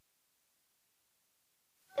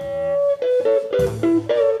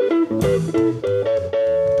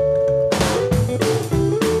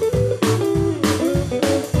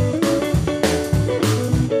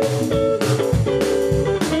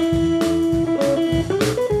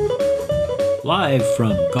Live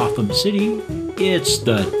from Gotham City, it's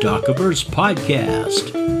the Dockiverse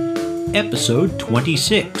Podcast, Episode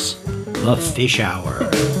 26, The Fish Hour.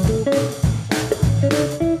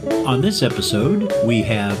 On this episode, we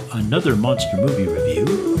have another monster movie review.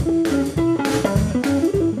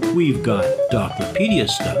 We've got Dockipedia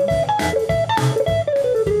stuff.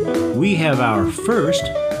 We have our first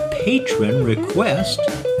patron request.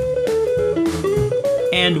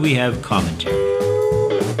 And we have commentary.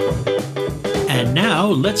 And now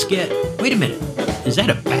let's get... Wait a minute. Is that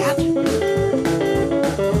a bat?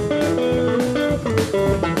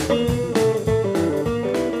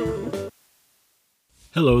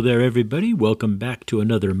 Hello there, everybody. Welcome back to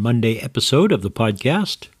another Monday episode of the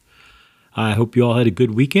podcast. I hope you all had a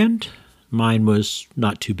good weekend. Mine was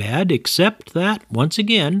not too bad, except that, once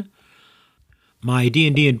again, my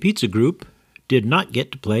D&D and Pizza group did not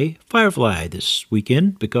get to play Firefly this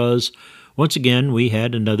weekend because, once again, we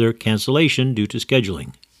had another cancellation due to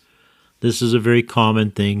scheduling. This is a very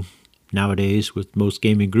common thing nowadays with most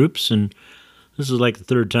gaming groups, and this is like the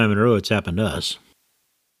third time in a row it's happened to us.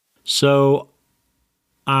 So,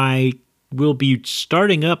 I will be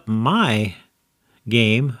starting up my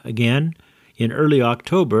game again in early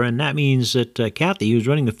October, and that means that Kathy, who's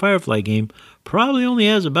running the Firefly game, probably only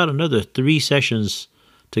has about another 3 sessions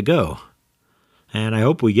to go. And I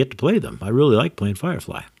hope we get to play them. I really like playing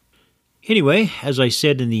Firefly. Anyway, as I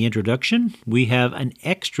said in the introduction, we have an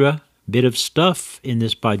extra bit of stuff in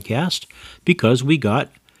this podcast because we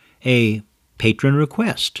got a patron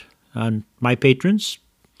request. On my patrons,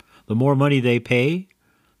 the more money they pay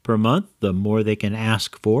per month, the more they can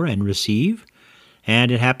ask for and receive.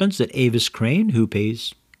 And it happens that Avis Crane, who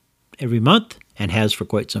pays every month and has for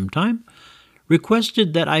quite some time,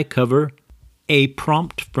 requested that I cover a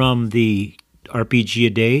prompt from the RPG a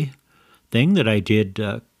Day thing that I did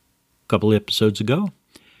a couple episodes ago.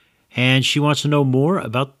 And she wants to know more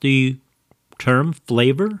about the term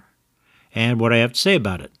flavor and what I have to say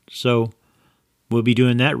about it. So we'll be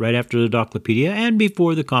doing that right after the Dockipedia and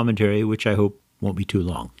before the commentary, which I hope won't be too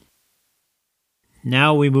long.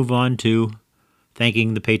 Now we move on to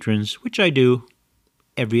thanking the patrons, which I do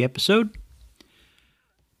every episode.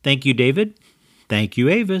 Thank you, David. Thank you,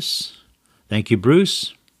 Avis. Thank you,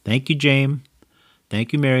 Bruce. Thank you, James.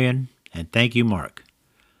 Thank you, Marion. And thank you, Mark.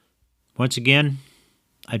 Once again,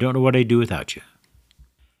 I don't know what I'd do without you.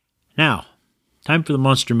 Now, time for the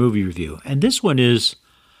monster movie review. And this one is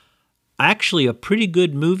actually a pretty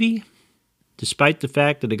good movie, despite the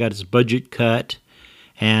fact that it got its budget cut.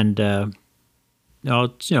 And,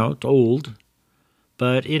 it's old.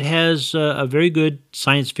 But it has a very good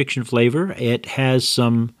science fiction flavor. It has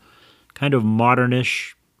some kind of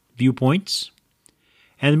modernish viewpoints.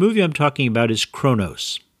 And the movie I'm talking about is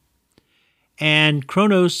Cronos. And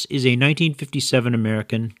Cronos is a 1957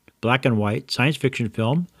 American black and white science fiction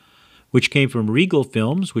film, which came from Regal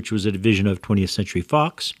Films, which was a division of 20th Century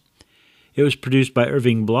Fox. It was produced by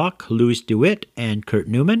Irving Bloch, Louis DeWitt, and Kurt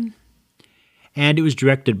Newman. And it was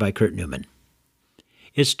directed by Kurt Newman.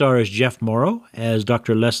 It stars Jeff Morrow as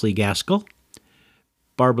Dr. Leslie Gaskell,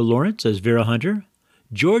 Barbara Lawrence as Vera Hunter,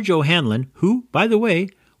 George O'Hanlon, who, by the way,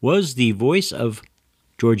 was the voice of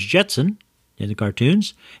George Jetson in the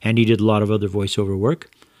cartoons, and he did a lot of other voiceover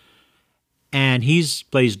work. And he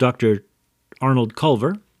plays Dr. Arnold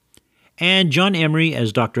Culver, and John Emery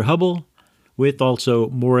as Dr. Hubble, with also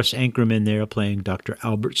Morris Anchorman there playing Dr.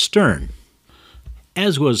 Albert Stern.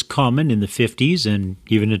 As was common in the 50s and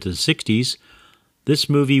even into the 60s, this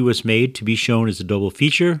movie was made to be shown as a double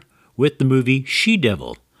feature with the movie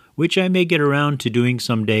She-Devil, which I may get around to doing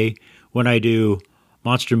someday when I do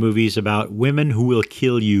monster movies about women who will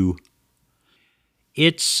kill you.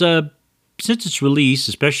 It's, since its release,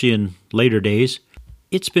 especially in later days,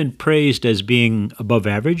 it's been praised as being above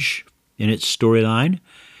average in its storyline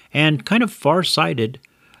and kind of far-sighted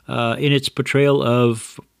in its portrayal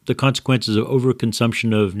of the consequences of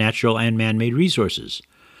overconsumption of natural and man-made resources.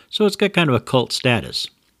 So it's got kind of a cult status.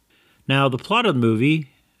 Now, the plot of the movie,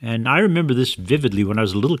 and I remember this vividly when I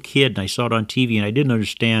was a little kid and I saw it on TV and I didn't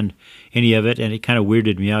understand any of it and it kind of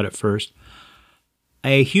weirded me out at first.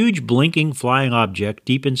 A huge blinking flying object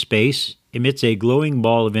deep in space emits a glowing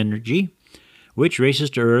ball of energy which races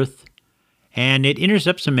to Earth, and it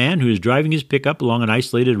intercepts a man who is driving his pickup along an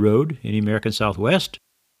isolated road in the American Southwest,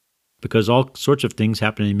 because all sorts of things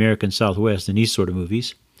happen in the American Southwest in these sort of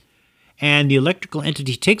movies. And the electrical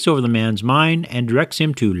entity takes over the man's mind and directs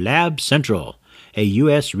him to Lab Central, a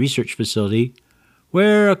U.S. research facility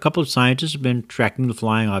where a couple of scientists have been tracking the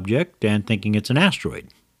flying object and thinking it's an asteroid.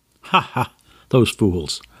 Ha ha, those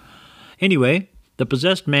fools. Anyway, the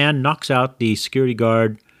possessed man knocks out the security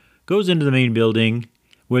guard, goes into the main building,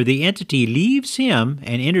 where the entity leaves him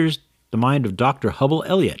and enters the mind of Dr. Hubble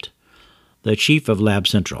Elliott, the chief of Lab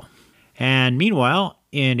Central. And meanwhile,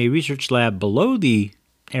 in a research lab below the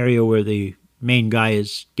area where the main guy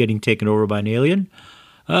is getting taken over by an alien,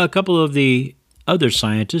 a couple of the other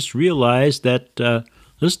scientists realize that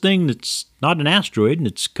this thing that's not an asteroid and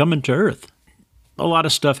it's coming to Earth. A lot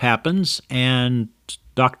of stuff happens, and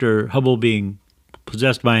Dr. Hubble being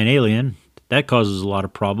possessed by an alien, that causes a lot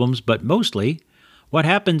of problems, but mostly what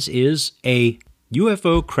happens is a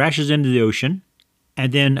UFO crashes into the ocean,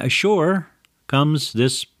 and then ashore comes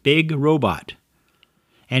this big robot.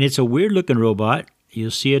 And it's a weird-looking robot.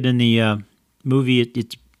 You'll see it in the movie.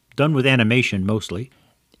 It's done with animation mostly.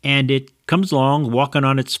 And it comes along walking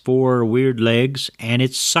on its four weird legs, and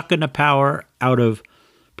it's sucking the power out of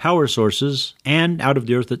power sources and out of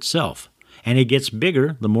the Earth itself. And it gets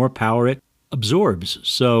bigger the more power it absorbs.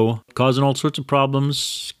 So causing all sorts of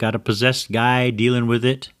problems. Got a possessed guy dealing with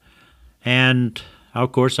it. And,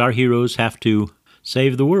 of course, our heroes have to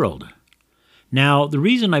save the world. Now, the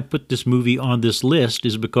reason I put this movie on this list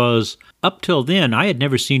is because up till then, I had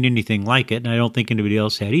never seen anything like it, and I don't think anybody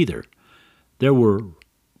else had either. There were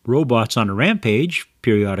robots on a rampage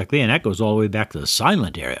periodically, and that goes all the way back to the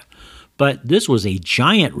silent era. But this was a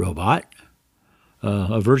giant robot,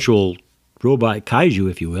 a virtual robot kaiju,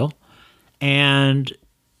 if you will, and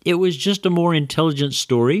it was just a more intelligent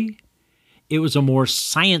story. It was a more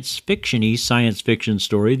science fiction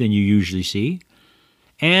story than you usually see.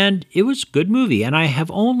 And it was a good movie, and I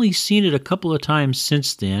have only seen it a couple of times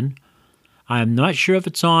since then. I'm not sure if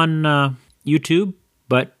it's on YouTube,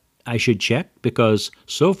 but I should check, because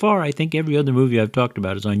so far I think every other movie I've talked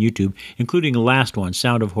about is on YouTube, including the last one,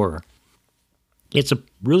 Sound of Horror. It's a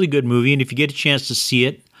really good movie, and if you get a chance to see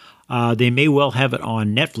it, they may well have it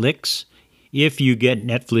on Netflix. If you get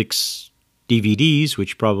Netflix DVDs,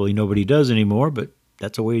 which probably nobody does anymore, but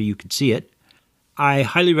that's a way you could see it. I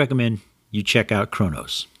highly recommend you check out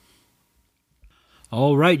Kronos.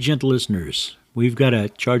 All right, gentle listeners, we've got to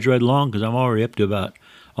charge right along because I'm already up to about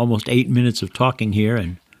almost 8 minutes of talking here,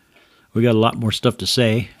 and we got a lot more stuff to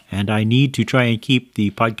say, and I need to try and keep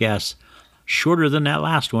the podcast shorter than that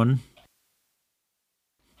last one.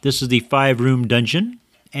 This is the 5-room dungeon,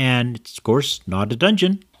 and it's, of course, not a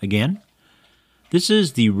dungeon again. This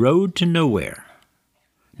is the Road to Nowhere.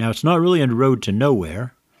 Now, it's not really a road to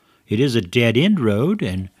nowhere. It is a dead-end road,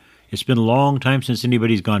 and it's been a long time since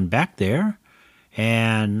anybody's gone back there,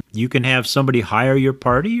 and you can have somebody hire your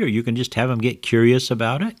party, or you can just have them get curious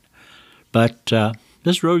about it. But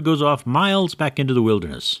this road goes off miles back into the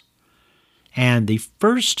wilderness. And the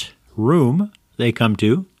first room they come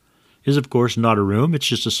to is, of course, not a room. It's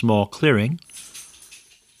just a small clearing.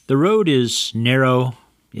 The road is narrow.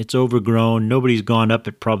 It's overgrown. Nobody's gone up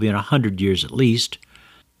it probably in 100 years at least.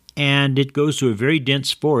 And it goes through a very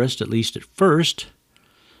dense forest, at least at first.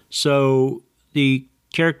 So the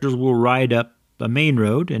characters will ride up a main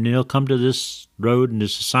road, and they'll come to this road, and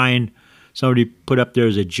there's a sign somebody put up there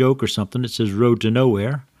as a joke or something that says Road to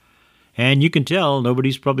Nowhere. And you can tell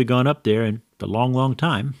nobody's probably gone up there in a long, long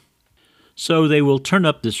time. So they will turn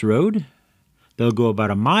up this road. They'll go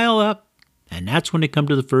about a mile up, and that's when they come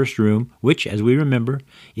to the first room, which, as we remember,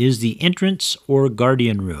 is the entrance or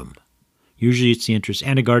guardian room. Usually it's the entrance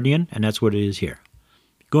and a guardian, and that's what it is here.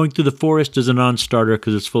 Going through the forest is a non-starter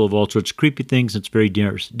because it's full of all sorts of creepy things. It's very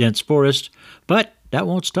dense forest, but that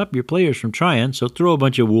won't stop your players from trying, so throw a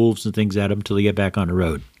bunch of wolves and things at them until they get back on the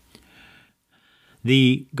road.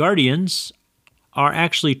 The guardians are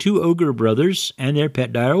actually 2 ogre brothers and their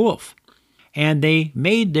pet dire wolf. And they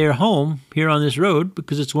made their home here on this road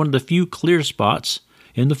because it's one of the few clear spots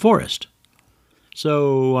in the forest.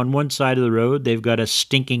 So on one side of the road, they've got a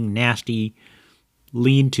stinking, nasty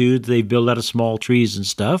lean-to that they build out of small trees and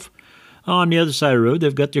stuff. On the other side of the road,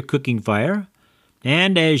 they've got their cooking fire.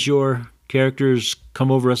 And as your characters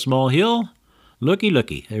come over a small hill,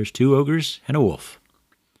 looky, there's 2 ogres and a wolf.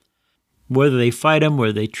 Whether they fight them,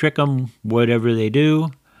 whether they trick them, whatever they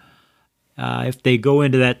do, if they go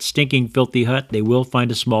into that stinking, filthy hut, they will find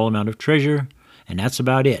a small amount of treasure, and that's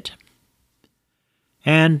about it.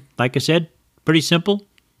 And, like I said, pretty simple.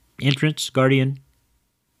 Entrance, guardian,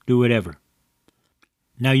 do whatever.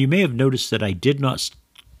 Now, you may have noticed that I did not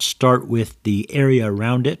start with the area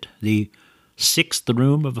around it, the 6th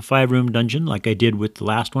room of a 5-room dungeon, like I did with the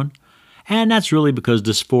last one. And that's really because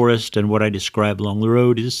this forest and what I described along the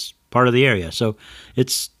road is part of the area. So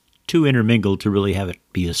it's too intermingled to really have it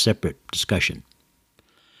be a separate discussion.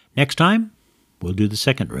 Next time, we'll do the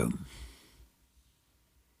 2nd room.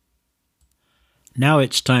 Now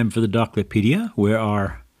it's time for the Doclopedia, where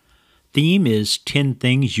our theme is 10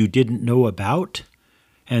 things you didn't know about.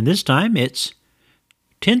 And this time it's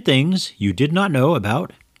 10 things you did not know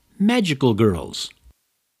about magical girls.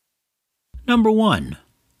 Number 1.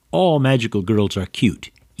 All magical girls are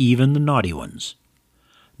cute, even the naughty ones.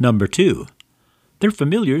 Number 2. Their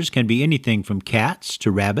familiars can be anything from cats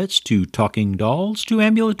to rabbits to talking dolls to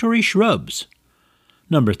ambulatory shrubs.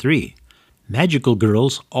 Number 3. Magical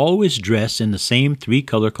girls always dress in the same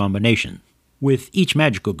 3-color combination, with each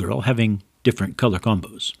magical girl having different color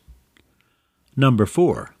combos. Number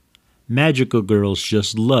 4. Magical girls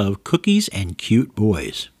just love cookies and cute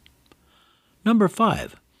boys. Number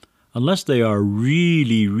 5. Unless they are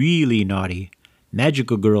really, really naughty,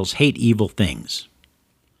 magical girls hate evil things.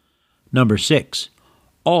 Number 6.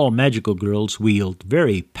 All magical girls wield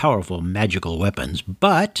very powerful magical weapons,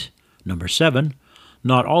 but, number 7,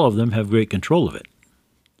 not all of them have great control of it.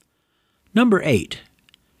 Number 8.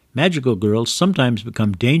 Magical girls sometimes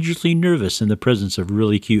become dangerously nervous in the presence of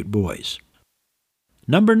really cute boys.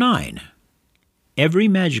 Number 9. Every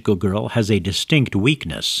magical girl has a distinct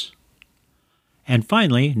weakness. And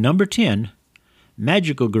finally, number 10.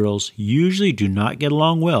 Magical girls usually do not get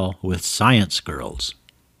along well with science girls.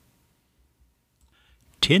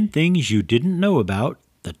 10 things you didn't know about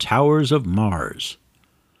the towers of Mars.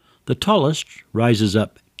 The tallest rises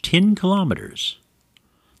up 10 kilometers.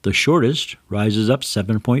 The shortest rises up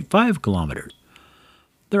 7.5 kilometers.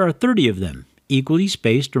 There are 30 of them, equally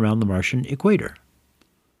spaced around the Martian equator.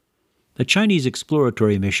 The Chinese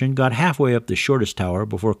exploratory mission got halfway up the shortest tower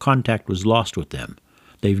before contact was lost with them.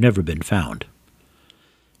 They've never been found.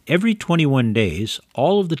 Every 21 days,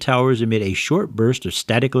 all of the towers emit a short burst of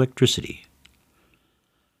static electricity.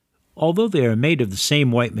 Although they are made of the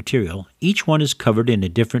same white material, each one is covered in a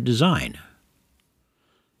different design.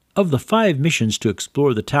 Of the 5 missions to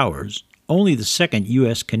explore the towers, only the second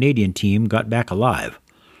U.S.-Canadian team got back alive.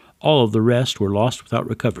 All of the rest were lost without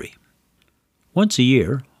recovery. Once a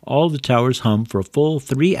year, all the towers hum for a full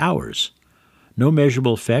 3 hours. No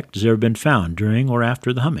measurable effect has ever been found during or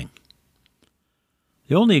after the humming.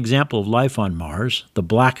 The only example of life on Mars, the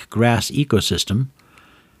black grass ecosystem,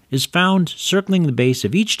 is found circling the base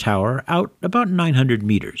of each tower out about 900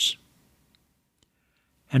 meters.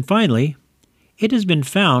 And finally, it has been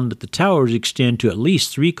found that the towers extend to at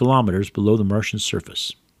least 3 kilometers below the Martian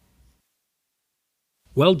surface.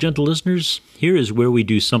 Well, gentle listeners, here is where we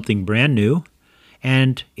do something brand new,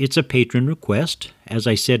 and it's a patron request. As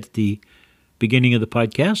I said at the beginning of the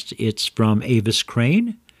podcast, it's from Avis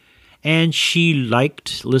Crane, and she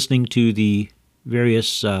liked listening to the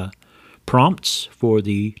various prompts for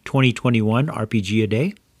the 2021 RPG A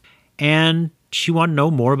Day, and she wanted to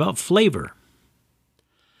know more about flavor.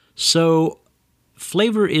 So,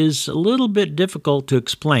 flavor is a little bit difficult to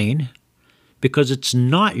explain because it's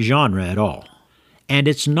not genre at all, and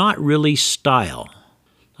it's not really style.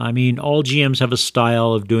 I mean, all GMs have a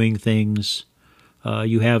style of doing things.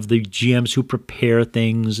 You have the GMs who prepare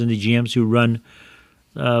things and the GMs who run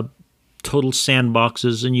total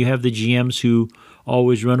sandboxes, and you have the GMs who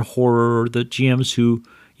always run horror, the GMs who,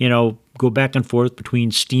 go back and forth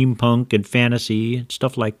between steampunk and fantasy and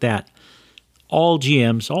stuff like that. All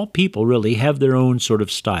GMs, all people really, have their own sort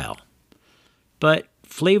of style. But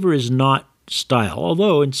flavor is not style,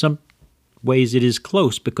 although in some ways it is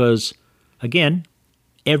close because, again,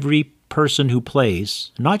 every person who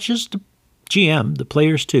plays, not just the GM, the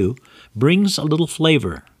players too, brings a little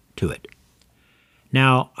flavor to it.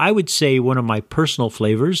 Now, I would say one of my personal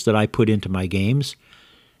flavors that I put into my games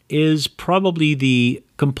is probably the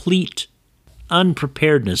complete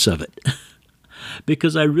unpreparedness of it.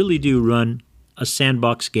 Because I really do run a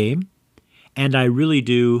sandbox game, and I really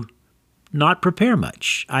do not prepare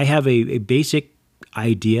much. I have a basic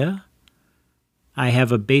idea. I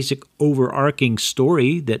have a basic overarching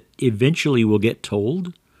story that eventually will get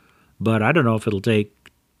told, but I don't know if it'll take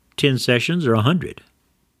 10 sessions or 100.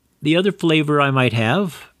 The other flavor I might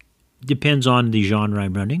have depends on the genre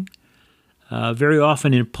I'm running. Very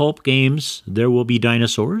often in pulp games, there will be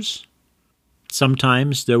dinosaurs.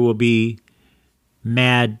 Sometimes there will be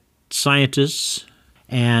mad scientists,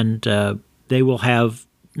 and they will have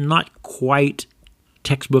not quite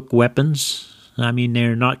textbook weapons. I mean,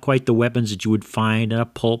 they're not quite the weapons that you would find in a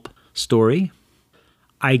pulp story.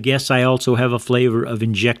 I guess I also have a flavor of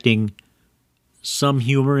injecting some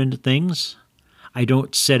humor into things. I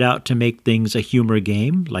don't set out to make things a humor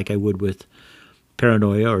game like I would with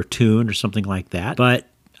Paranoia or Toon or something like that, but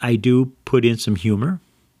I do put in some humor.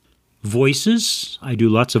 Voices, I do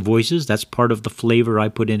lots of voices. That's part of the flavor I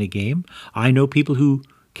put in a game. I know people who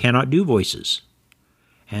cannot do voices,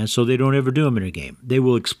 and so they don't ever do them in a game. They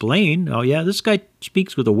will explain, oh yeah, this guy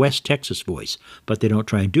speaks with a West Texas voice, but they don't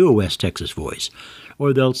try and do a West Texas voice.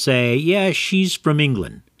 Or they'll say, yeah, she's from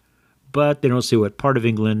England, but they don't say what part of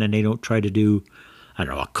England, and they don't try to do, I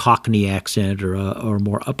don't know, a Cockney accent or a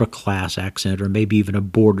more upper class accent, or maybe even a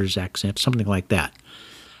Borders accent, something like that.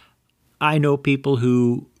 I know people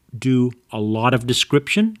who do a lot of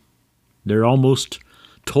description. They're almost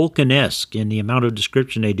Tolkien-esque in the amount of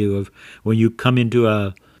description they do of when you come into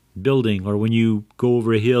a building or when you go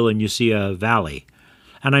over a hill and you see a valley.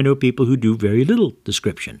 And I know people who do very little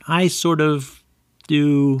description. I sort of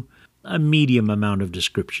do a medium amount of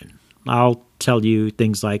description. I'll tell you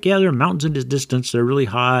things like, yeah, there are mountains in the distance, they're really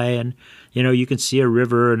high, and you can see a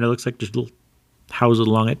river and it looks like there's little houses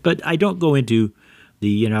along it. But I don't go into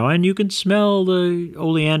the, and you can smell the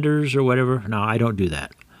oleanders or whatever. No, I don't do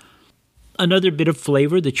that. Another bit of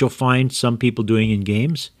flavor that you'll find some people doing in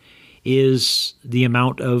games is the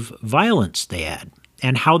amount of violence they add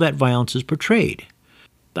and how that violence is portrayed.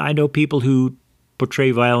 I know people who portray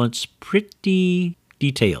violence pretty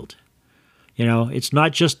detailed. It's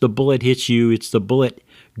not just the bullet hits you, it's the bullet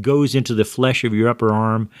goes into the flesh of your upper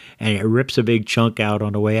arm and it rips a big chunk out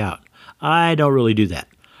on the way out. I don't really do that.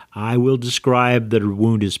 I will describe that a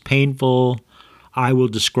wound is painful. I will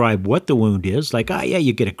describe what the wound is, like, yeah,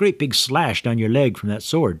 you get a great big slash down your leg from that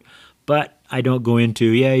sword. But I don't go into,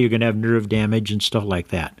 yeah, you're going to have nerve damage and stuff like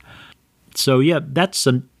that. So, yeah, that's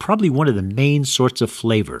probably one of the main sorts of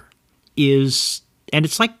flavor and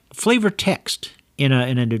it's like flavor text in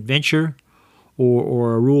an adventure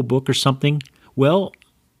or a rule book or something. Well,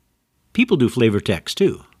 people do flavor text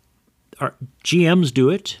too. Our GMs do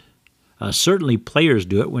it. Certainly players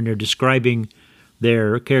do it when they're describing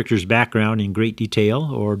their character's background in great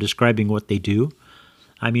detail or describing what they do.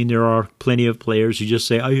 I mean, there are plenty of players who just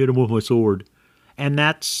say, I hit him with my sword. And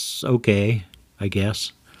that's okay, I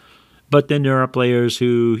guess. But then there are players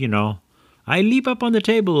who, I leap up on the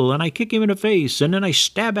table and I kick him in the face and then I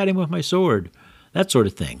stab at him with my sword. That sort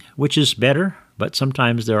of thing, which is better, but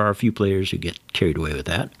sometimes there are a few players who get carried away with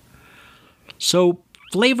that. So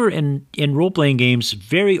flavor in role-playing games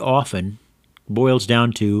very often boils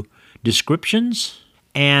down to descriptions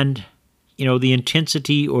and, the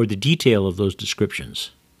intensity or the detail of those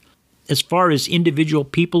descriptions. As far as individual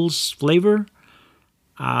people's flavor,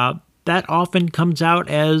 that often comes out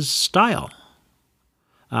as style.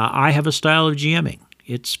 I have a style of GMing.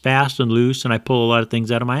 It's fast and loose, and I pull a lot of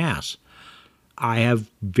things out of my ass. I have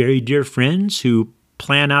very dear friends who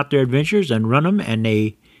plan out their adventures and run them, and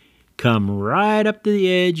they come right up to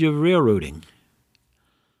the edge of railroading.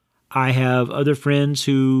 I have other friends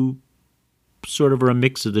who sort of are a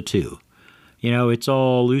mix of the two. It's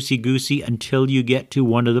all loosey-goosey until you get to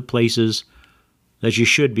one of the places that you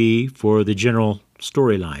should be for the general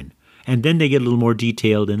storyline. And then they get a little more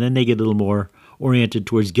detailed, and then they get a little more oriented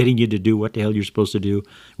towards getting you to do what the hell you're supposed to do,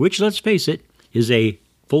 which, let's face it, is a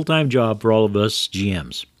full-time job for all of us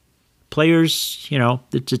GMs. Players,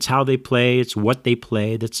 it's how they play, it's what they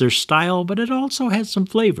play, that's their style, but it also has some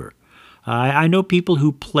flavor. I know people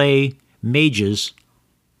who play mages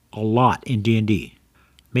a lot in D&D,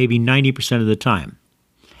 maybe 90% of the time.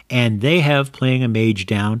 And they have playing a mage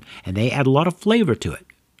down, and they add a lot of flavor to it.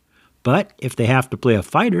 But if they have to play a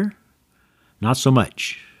fighter, not so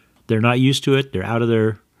much. They're not used to it, they're out of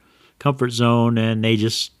their comfort zone, and they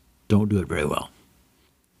just don't do it very well.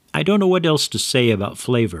 I don't know what else to say about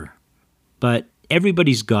flavor, but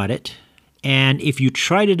everybody's got it, and if you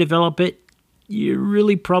try to develop it, you're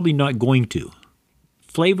really probably not going to.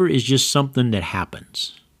 Flavor is just something that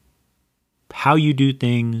happens. How you do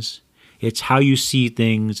things, it's how you see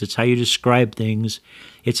things, it's how you describe things,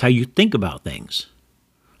 it's how you think about things.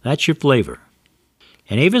 That's your flavor.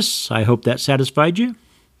 And Avis, I hope that satisfied you.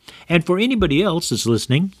 And for anybody else that's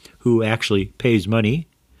listening who actually pays money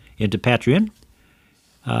into Patreon,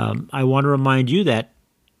 I want to remind you that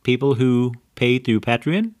people who pay through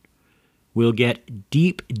Patreon will get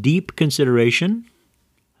deep, deep consideration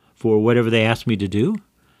for whatever they ask me to do.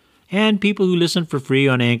 And people who listen for free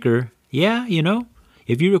on Anchor, yeah,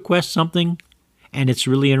 if you request something and it's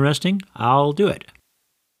really interesting, I'll do it.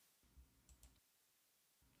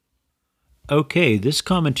 Okay, this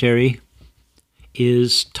commentary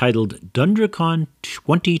is titled DunDraCon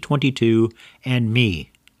 2022 and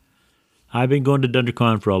Me. I've been going to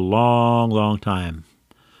DunDraCon for a long, long time,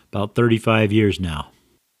 about 35 years now.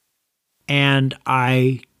 And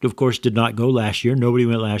I, of course, did not go last year. Nobody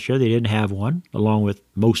went last year. They didn't have one, along with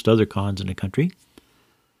most other cons in the country.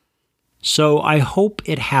 So I hope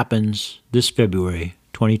it happens this February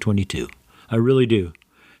 2022. I really do.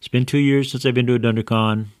 It's been 2 years since I've been to a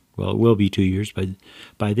DunDraCon. Well, it will be 2 years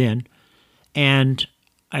by then. And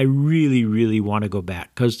I really, really want to go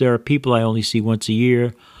back because there are people I only see once a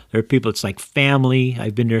year. There are people, it's like family.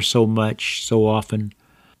 I've been there so much, so often.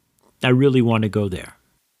 I really want to go there.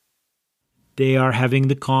 they are having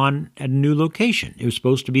the con at a new location. It was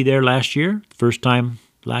supposed to be there last year, first time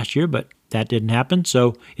last year, but that didn't happen,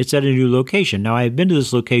 so it's at a new location. Now, I've been to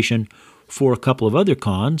this location for a couple of other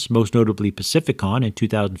cons, most notably PacificCon in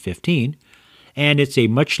 2015, and it's a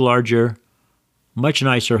much larger, much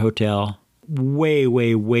nicer hotel, way,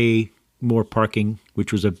 way, way more parking,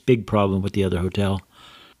 which was a big problem with the other hotel.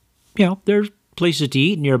 There's places to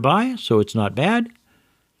eat nearby, so it's not bad,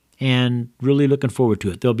 and really looking forward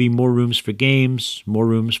to it. There'll be more rooms for games, more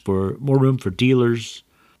room for dealers,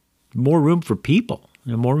 more room for people,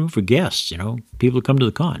 and more room for guests, people come to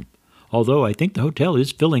the con. Although I think the hotel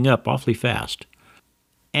is filling up awfully fast.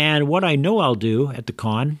 And what I know I'll do at the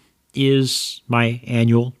con is my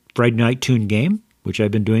annual Friday Night Toon Game, which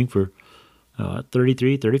I've been doing for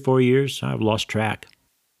 33, 34 years. I've lost track.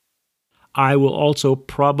 I will also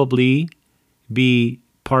probably be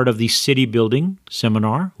part of the city building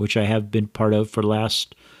seminar, which I have been part of for the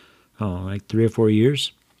last 3 or 4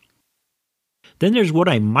 years. Then there's what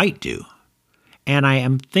I might do. And I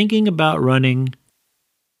am thinking about running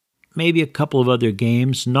maybe a couple of other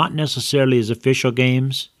games, not necessarily as official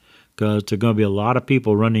games, because there are going to be a lot of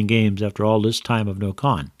people running games after all this time of no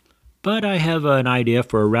con. But I have an idea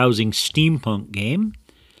for a rousing steampunk game,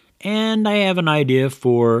 and I have an idea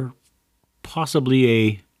for possibly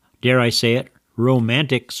a, dare I say it,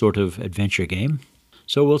 romantic sort of adventure game.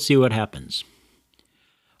 So we'll see what happens.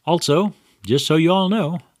 Also, just so you all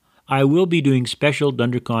know, I will be doing special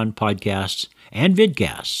DunderCon podcasts and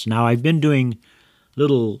vidcasts. Now, I've been doing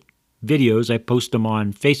little videos. I post them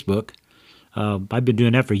on Facebook. I've been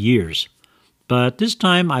doing that for years. But this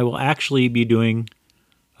time I will actually be doing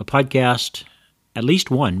a podcast, at least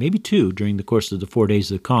one, maybe two, during the course of the 4 days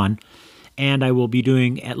of the con. And I will be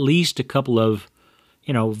doing at least a couple of,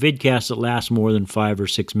 vidcasts that last more than 5 or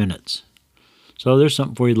 6 minutes. So there's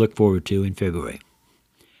something for you to look forward to in February.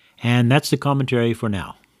 And that's the commentary for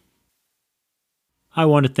now. I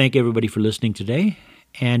want to thank everybody for listening today.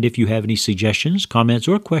 And if you have any suggestions, comments,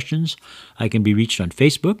 or questions, I can be reached on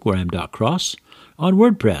Facebook, where I'm Doc Cross, on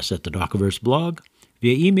WordPress at the Docverse blog,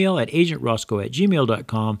 via email at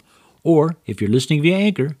agentroscoe@gmail.com, or if you're listening via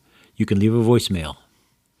Anchor, you can leave a voicemail.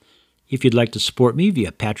 If you'd like to support me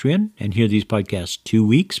via Patreon and hear these podcasts 2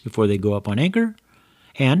 weeks before they go up on Anchor,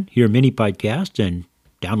 and hear mini podcasts and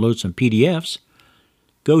download some PDFs,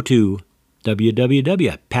 go to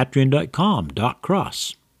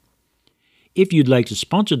www.patreon.com/cross. If you'd like to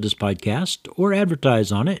sponsor this podcast or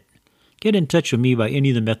advertise on it, get in touch with me by any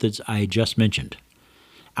of the methods I just mentioned.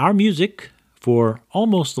 Our music, for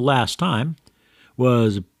almost the last time,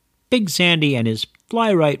 was Big Sandy and his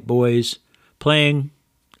Fly Right Boys playing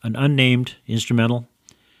an unnamed instrumental,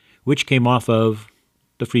 which came off of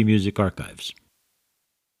the Free Music Archives.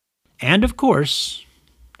 And of course,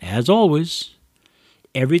 as always,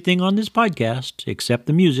 everything on this podcast, except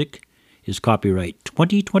the music, is copyright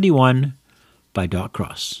 2021 by Doc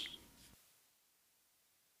Cross.